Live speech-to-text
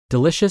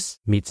Delicious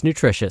meets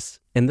nutritious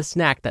in the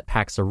snack that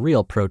packs a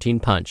real protein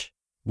punch.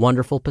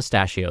 Wonderful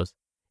Pistachios.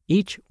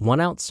 Each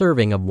 1-ounce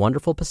serving of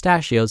Wonderful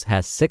Pistachios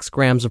has 6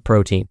 grams of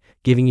protein,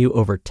 giving you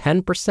over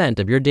 10%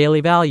 of your daily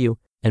value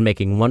and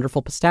making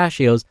Wonderful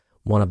Pistachios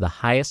one of the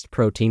highest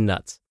protein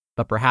nuts.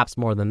 But perhaps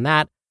more than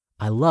that,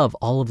 I love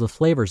all of the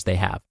flavors they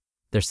have.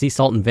 Their sea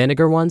salt and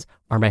vinegar ones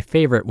are my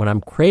favorite when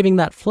I'm craving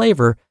that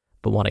flavor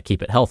but want to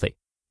keep it healthy.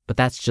 But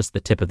that's just the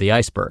tip of the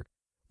iceberg.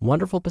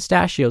 Wonderful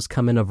Pistachios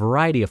come in a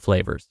variety of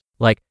flavors,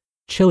 like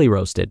chili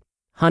roasted,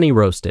 honey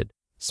roasted,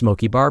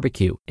 smoky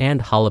barbecue,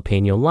 and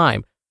jalapeno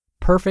lime,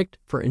 perfect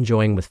for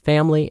enjoying with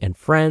family and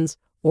friends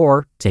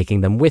or taking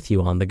them with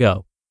you on the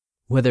go.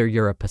 Whether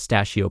you're a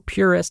pistachio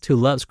purist who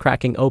loves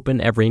cracking open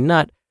every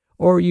nut,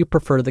 or you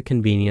prefer the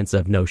convenience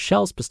of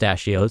no-shells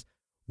pistachios,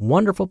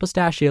 Wonderful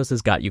Pistachios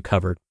has got you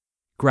covered.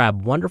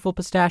 Grab Wonderful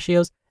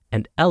Pistachios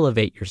and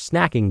elevate your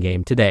snacking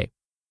game today.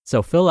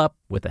 So fill up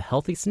with a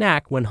healthy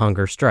snack when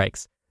hunger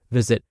strikes.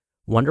 Visit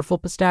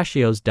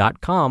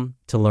wonderfulpistachios.com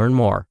to learn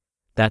more.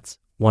 That's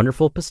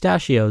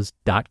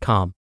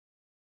wonderfulpistachios.com.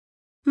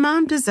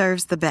 Mom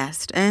deserves the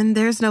best, and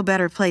there's no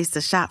better place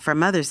to shop for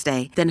Mother's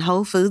Day than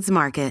Whole Foods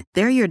Market.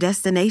 They're your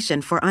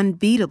destination for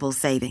unbeatable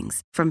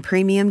savings, from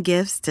premium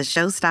gifts to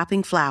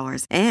show-stopping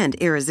flowers and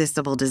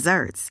irresistible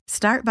desserts.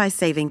 Start by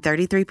saving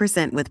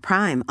 33% with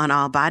Prime on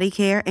all body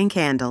care and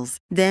candles.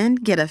 Then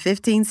get a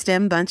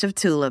 15-stem bunch of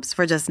tulips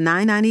for just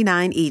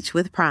 $9.99 each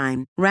with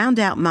Prime. Round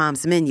out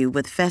Mom's menu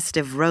with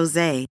festive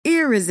rosé,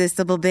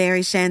 irresistible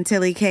berry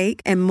chantilly cake,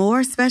 and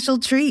more special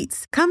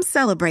treats. Come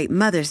celebrate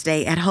Mother's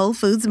Day at Whole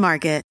Foods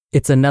Market.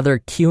 It's another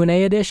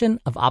Q&A edition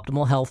of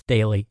Optimal Health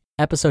Daily,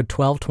 episode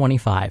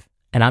 1225,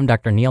 and I'm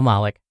Dr. Neil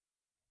Malik.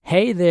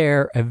 Hey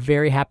there, a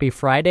very happy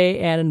Friday,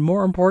 and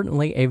more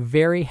importantly, a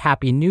very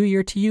happy New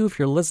Year to you if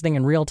you're listening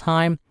in real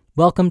time.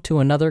 Welcome to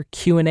another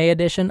Q&A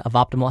edition of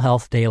Optimal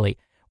Health Daily,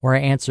 where I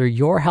answer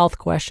your health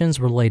questions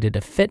related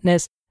to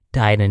fitness,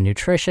 diet and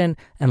nutrition,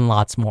 and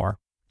lots more.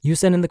 You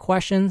send in the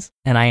questions,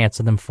 and I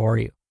answer them for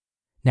you.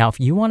 Now, if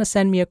you want to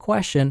send me a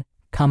question,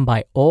 come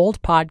by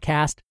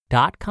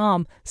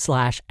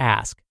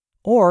oldpodcast.com/ask,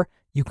 or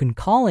you can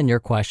call in your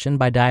question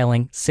by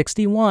dialing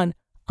 61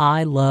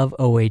 I love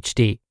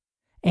OHD.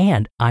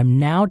 And I'm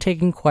now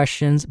taking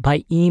questions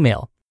by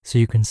email, so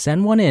you can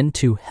send one in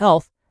to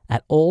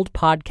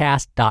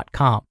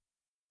health@oldpodcast.com.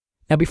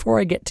 Now,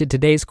 before I get to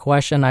today's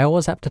question, I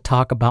always have to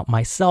talk about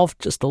myself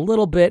just a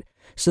little bit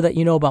so that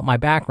you know about my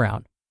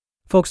background.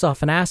 Folks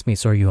often ask me,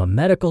 so are you a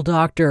medical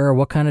doctor, or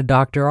what kind of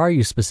doctor are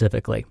you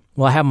specifically?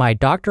 Well, I have my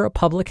Doctor of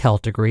Public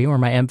Health degree, where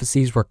my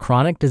emphases were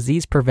chronic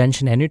disease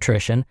prevention and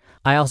nutrition.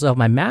 I also have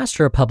my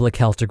Master of Public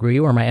Health degree,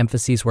 where my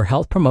emphases were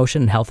health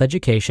promotion and health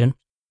education.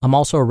 I'm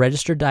also a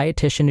registered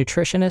dietitian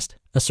nutritionist,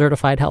 a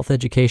certified health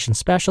education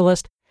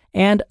specialist,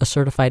 and a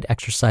certified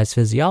exercise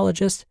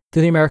physiologist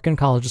through the American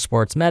College of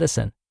Sports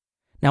Medicine.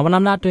 Now, when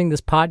I'm not doing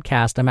this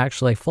podcast, I'm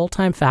actually a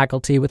full-time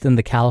faculty within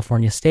the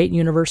California State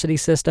University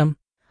system.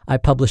 I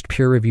published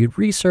peer-reviewed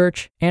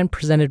research and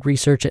presented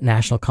research at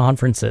national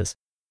conferences.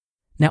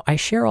 Now, I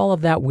share all of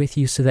that with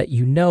you so that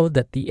you know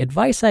that the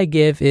advice I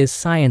give is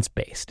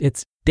science-based.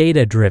 It's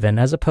data-driven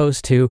as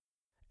opposed to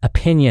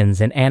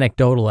opinions and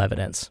anecdotal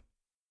evidence.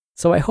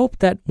 So I hope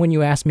that when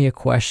you ask me a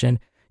question,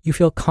 you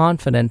feel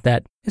confident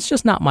that it's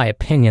just not my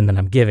opinion that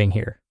I'm giving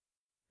here.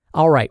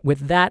 All right,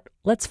 with that,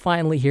 let's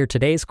finally hear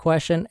today's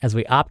question as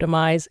we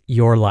optimize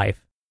your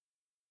life.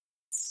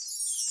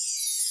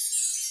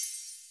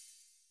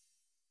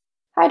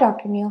 Hi,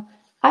 Dr. Neil.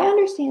 I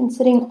understand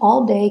sitting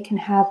all day can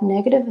have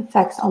negative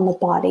effects on the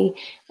body,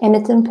 and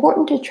it's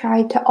important to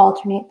try to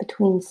alternate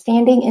between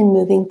standing and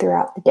moving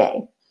throughout the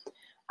day.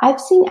 I've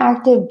seen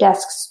active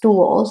desk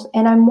stools,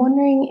 and I'm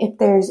wondering if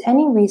there's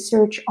any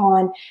research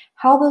on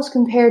how those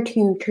compare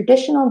to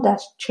traditional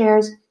desk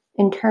chairs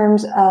in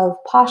terms of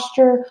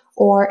posture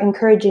or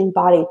encouraging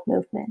body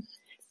movement.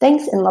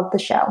 Thanks and love the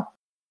show.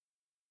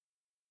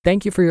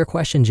 Thank you for your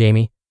question,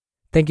 Jamie.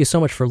 Thank you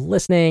so much for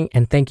listening,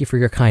 and thank you for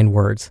your kind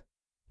words.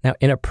 Now,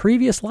 in a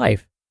previous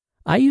life,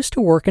 I used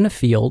to work in a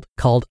field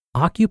called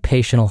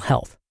occupational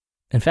health.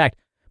 In fact,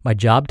 my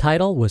job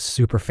title was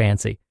super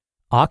fancy,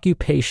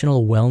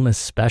 occupational wellness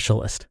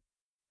specialist.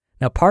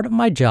 Now, part of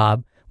my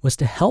job was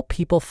to help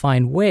people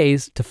find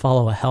ways to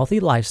follow a healthy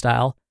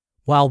lifestyle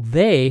while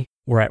they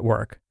were at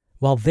work,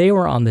 while they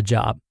were on the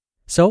job.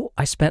 So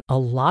I spent a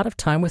lot of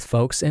time with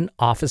folks in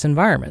office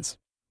environments.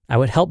 I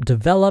would help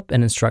develop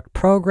and instruct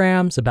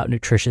programs about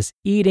nutritious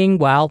eating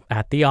while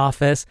at the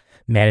office,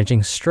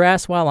 managing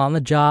stress while on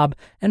the job,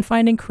 and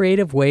finding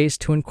creative ways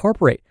to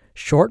incorporate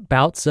short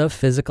bouts of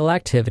physical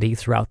activity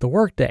throughout the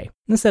workday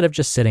instead of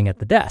just sitting at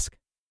the desk.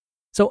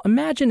 So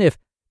imagine if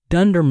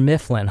Dunder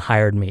Mifflin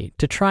hired me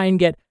to try and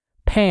get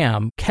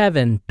Pam,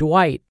 Kevin,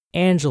 Dwight,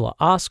 Angela,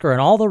 Oscar,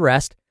 and all the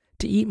rest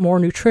to eat more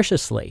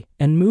nutritiously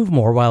and move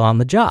more while on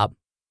the job.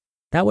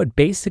 That would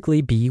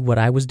basically be what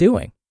I was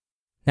doing.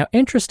 Now,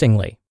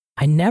 interestingly,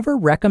 I never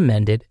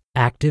recommended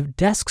active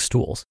desk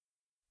stools.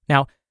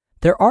 Now,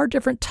 there are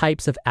different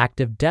types of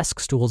active desk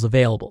stools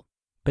available,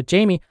 but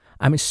Jamie,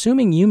 I'm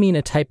assuming you mean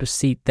a type of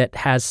seat that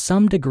has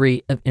some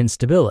degree of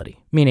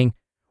instability, meaning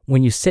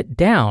when you sit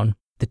down,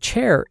 the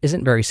chair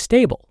isn't very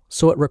stable,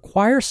 so it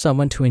requires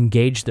someone to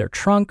engage their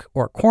trunk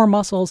or core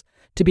muscles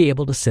to be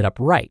able to sit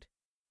upright.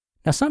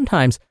 Now,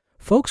 sometimes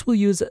folks will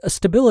use a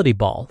stability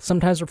ball,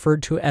 sometimes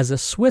referred to as a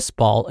Swiss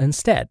ball,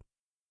 instead.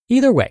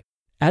 Either way,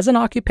 as an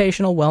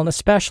occupational wellness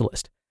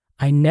specialist,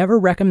 I never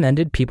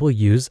recommended people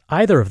use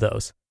either of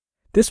those.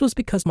 This was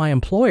because my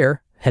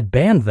employer had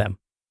banned them.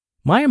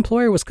 My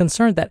employer was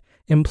concerned that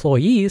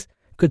employees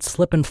could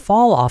slip and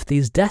fall off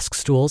these desk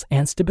stools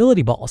and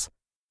stability balls.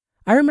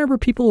 I remember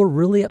people were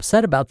really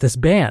upset about this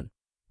ban,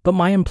 but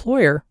my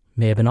employer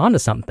may have been onto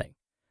something.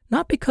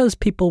 Not because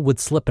people would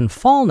slip and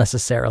fall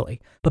necessarily,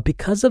 but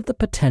because of the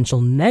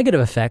potential negative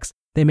effects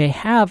they may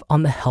have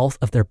on the health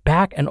of their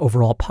back and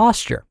overall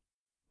posture.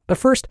 But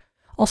first,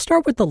 I'll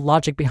start with the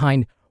logic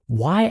behind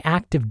why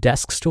active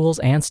desk stools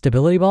and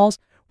stability balls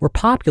were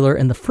popular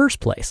in the first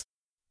place.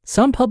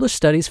 Some published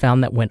studies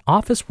found that when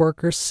office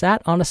workers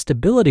sat on a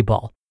stability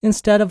ball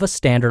instead of a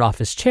standard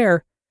office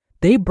chair,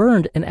 they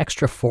burned an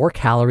extra 4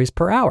 calories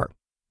per hour.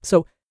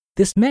 So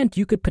this meant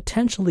you could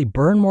potentially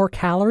burn more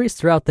calories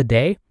throughout the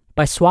day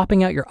by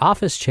swapping out your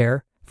office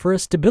chair for a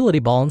stability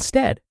ball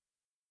instead.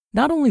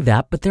 Not only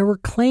that, but there were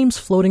claims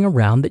floating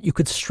around that you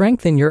could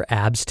strengthen your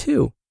abs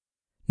too.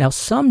 Now,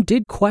 some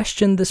did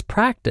question this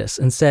practice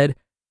and said,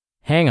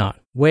 hang on,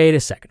 wait a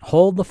second,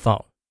 hold the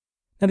phone.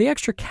 Now, the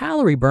extra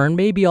calorie burn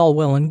may be all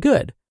well and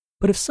good,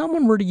 but if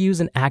someone were to use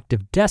an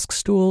active desk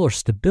stool or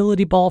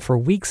stability ball for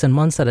weeks and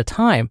months at a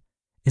time,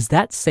 is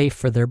that safe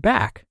for their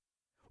back?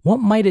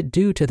 What might it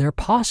do to their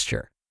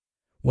posture?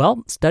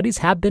 Well, studies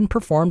have been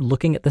performed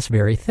looking at this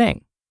very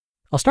thing.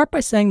 I'll start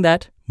by saying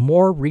that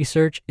more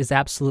research is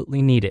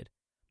absolutely needed,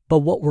 but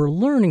what we're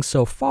learning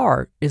so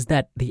far is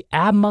that the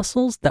ab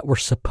muscles that were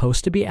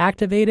supposed to be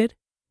activated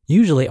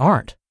usually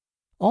aren't.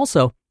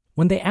 Also,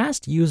 when they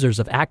asked users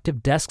of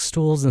active desk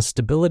stools and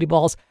stability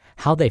balls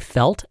how they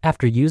felt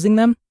after using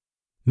them,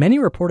 many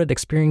reported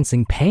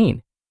experiencing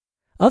pain.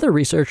 Other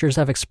researchers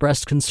have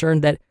expressed concern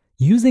that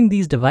using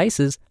these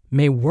devices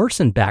may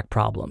worsen back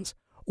problems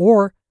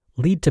or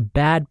lead to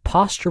bad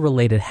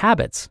posture-related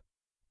habits.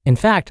 In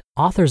fact,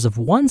 authors of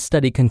one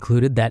study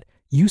concluded that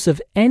use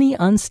of any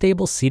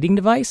unstable seating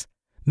device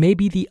may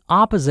be the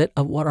opposite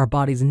of what our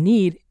bodies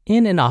need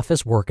in an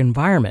office work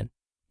environment,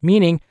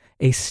 meaning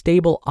a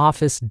stable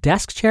office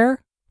desk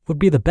chair would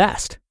be the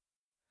best.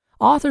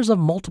 Authors of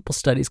multiple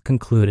studies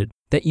concluded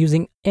that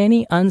using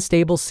any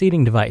unstable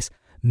seating device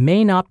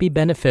may not be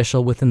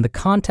beneficial within the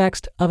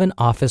context of an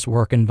office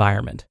work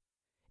environment.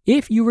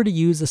 If you were to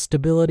use a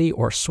stability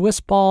or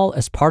Swiss ball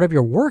as part of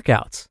your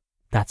workouts,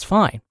 that's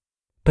fine.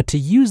 But to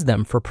use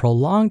them for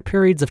prolonged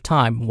periods of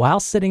time while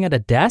sitting at a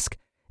desk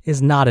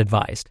is not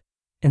advised.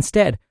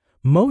 Instead,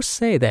 most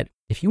say that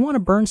if you want to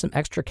burn some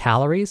extra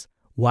calories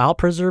while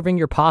preserving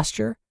your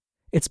posture,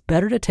 it's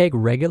better to take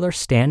regular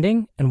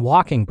standing and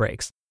walking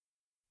breaks.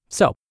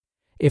 So,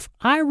 if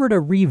I were to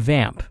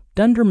revamp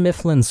Dunder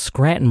Mifflin's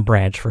Scranton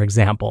branch, for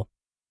example,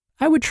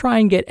 I would try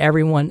and get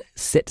everyone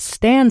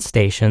sit-stand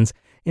stations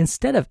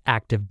instead of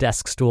active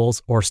desk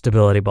stools or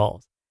stability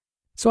balls.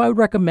 So I would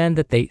recommend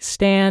that they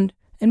stand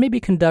and maybe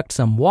conduct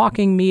some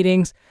walking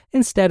meetings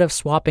instead of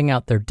swapping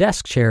out their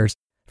desk chairs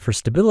for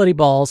stability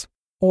balls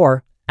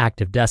or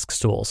active desk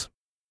stools.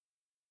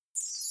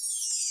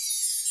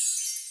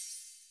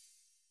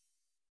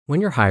 When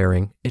you're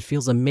hiring, it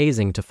feels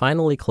amazing to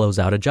finally close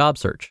out a job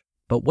search.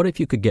 But what if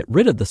you could get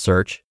rid of the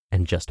search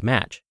and just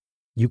match?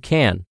 You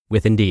can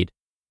with Indeed.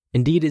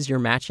 Indeed is your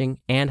matching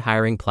and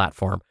hiring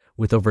platform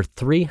with over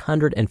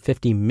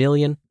 350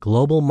 million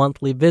global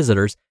monthly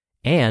visitors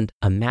and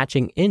a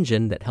matching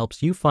engine that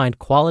helps you find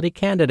quality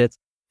candidates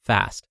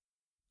fast.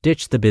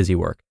 Ditch the busy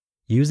work.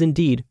 Use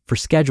Indeed for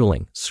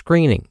scheduling,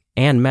 screening,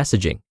 and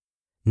messaging.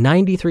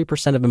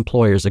 93% of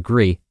employers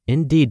agree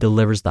Indeed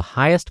delivers the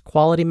highest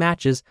quality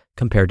matches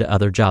compared to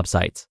other job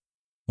sites.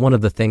 One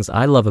of the things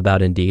I love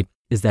about Indeed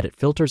is that it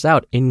filters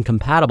out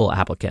incompatible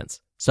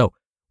applicants. So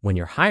when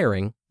you're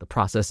hiring, the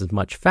process is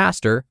much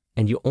faster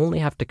and you only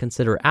have to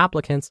consider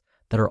applicants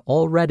that are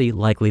already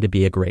likely to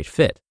be a great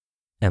fit.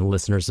 And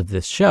listeners of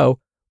this show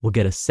will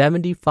get a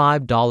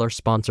 $75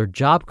 sponsored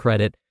job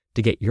credit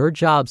to get your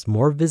jobs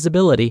more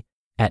visibility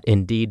at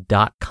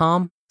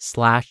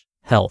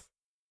Indeed.com/health.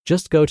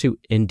 Just go to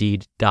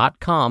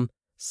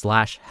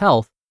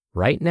Indeed.com/health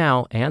right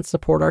now and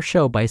support our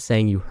show by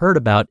saying you heard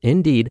about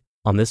Indeed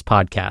on this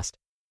podcast.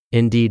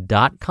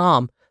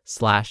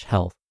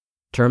 Indeed.com/health.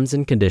 Terms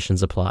and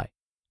conditions apply.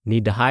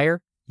 Need to hire?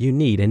 You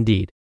need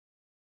Indeed.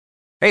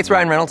 Hey, it's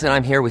Ryan Reynolds, and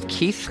I'm here with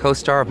Keith,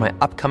 co-star of my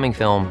upcoming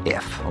film,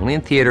 If, only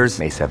in theaters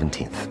May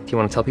 17th. Do you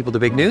want to tell people the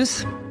big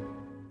news?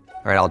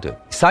 All right, I'll do it.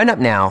 Sign up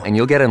now and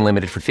you'll get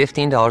unlimited for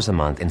 $15 a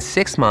month and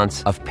 6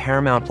 months of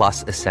Paramount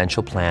Plus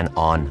Essential Plan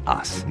on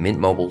us.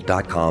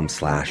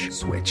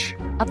 MintMobile.com/switch.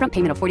 Upfront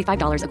payment of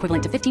 $45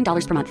 equivalent to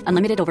 $15 per month.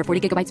 Unlimited over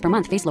 40 gigabytes per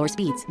month. Face lower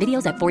speeds.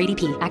 Videos at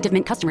 480p. Active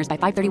Mint customers by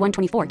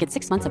 531.24 get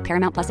 6 months of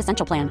Paramount Plus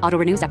Essential Plan. Auto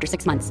renews after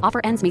 6 months. Offer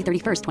ends May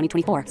 31st,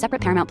 2024.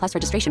 Separate Paramount Plus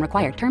registration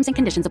required. Terms and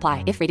conditions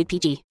apply if rated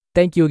PG.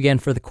 Thank you again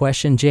for the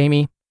question,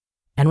 Jamie.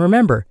 And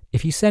remember,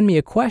 if you send me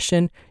a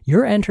question,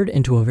 you're entered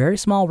into a very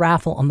small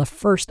raffle on the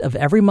first of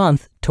every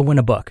month to win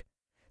a book.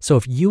 So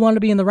if you want to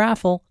be in the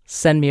raffle,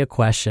 send me a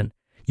question.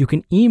 You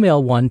can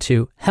email one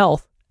to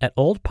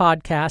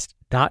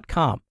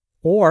health@oldpodcast.com.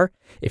 Or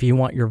if you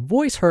want your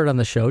voice heard on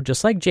the show,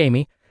 just like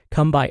Jamie,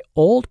 come by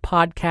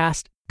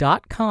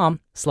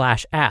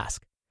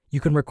oldpodcast.com/ask. You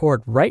can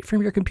record right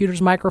from your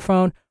computer's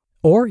microphone,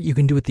 or you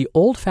can do it the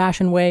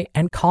old-fashioned way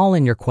and call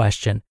in your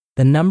question.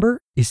 The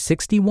number is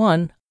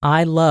 61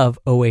 I love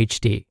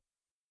OHD.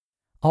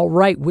 All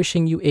right,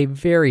 wishing you a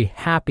very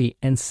happy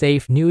and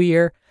safe new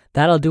year.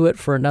 That'll do it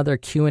for another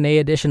Q&A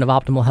edition of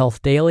Optimal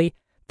Health Daily.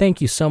 Thank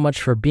you so much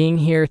for being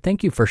here.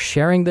 Thank you for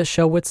sharing this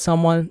show with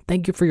someone.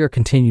 Thank you for your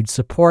continued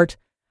support.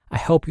 I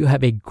hope you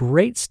have a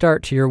great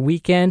start to your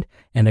weekend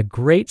and a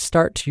great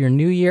start to your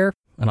new year.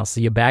 And I'll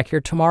see you back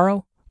here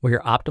tomorrow where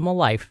your optimal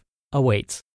life awaits.